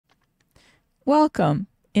Welcome.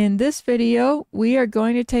 In this video, we are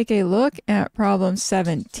going to take a look at problem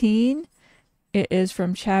 17. It is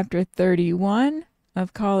from chapter 31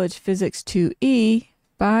 of College Physics 2E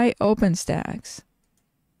by OpenStax.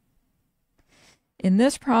 In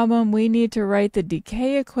this problem, we need to write the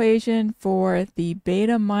decay equation for the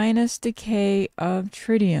beta minus decay of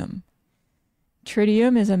tritium.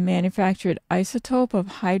 Tritium is a manufactured isotope of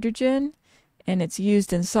hydrogen, and it's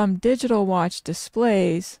used in some digital watch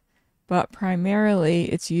displays, but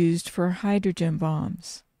primarily it's used for hydrogen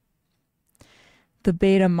bombs. The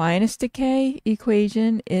beta minus decay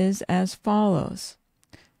equation is as follows.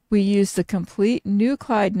 We use the complete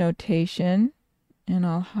nuclide notation, and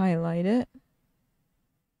I'll highlight it.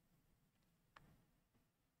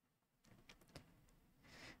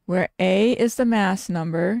 Where A is the mass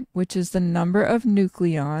number, which is the number of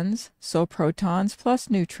nucleons, so protons plus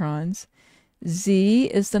neutrons. Z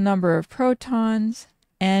is the number of protons,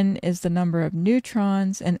 N is the number of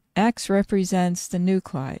neutrons, and X represents the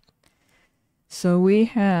nuclide. So we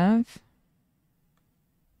have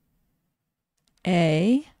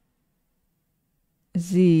A,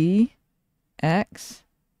 Z, X,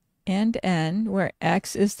 and N, where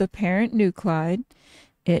X is the parent nuclide.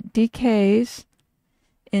 It decays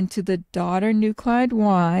into the daughter nuclide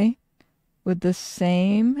Y with the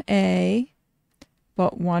same A,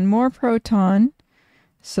 but one more proton,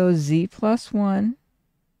 so Z plus 1.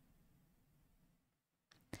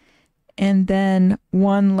 And then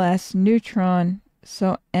one less neutron,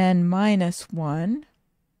 so N minus 1.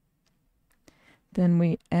 Then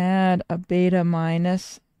we add a beta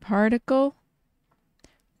minus particle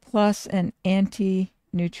plus an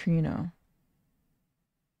anti-neutrino.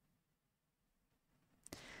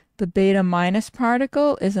 The beta minus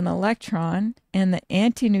particle is an electron, and the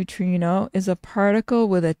antineutrino is a particle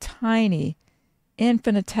with a tiny,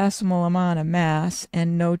 infinitesimal amount of mass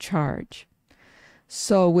and no charge.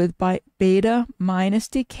 So with beta minus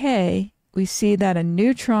decay, we see that a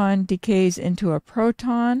neutron decays into a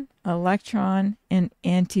proton, electron, and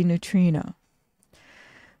antineutrino.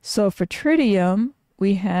 So for tritium,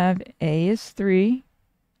 we have A is 3,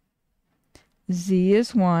 Z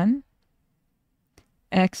is 1,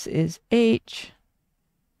 X is H,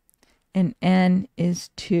 and N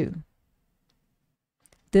is 2.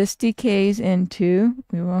 This decays into,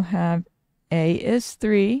 we will have A is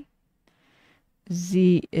 3,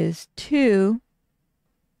 Z is 2,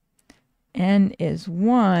 N is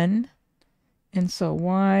 1, and so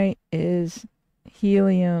Y is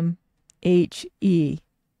helium He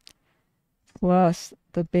plus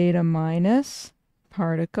the beta minus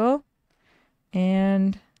particle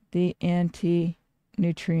and the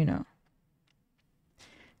anti-neutrino.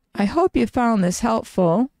 I hope you found this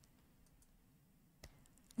helpful.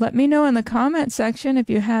 Let me know in the comment section if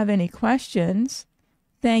you have any questions.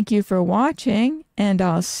 Thank you for watching, and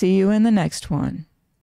I'll see you in the next one.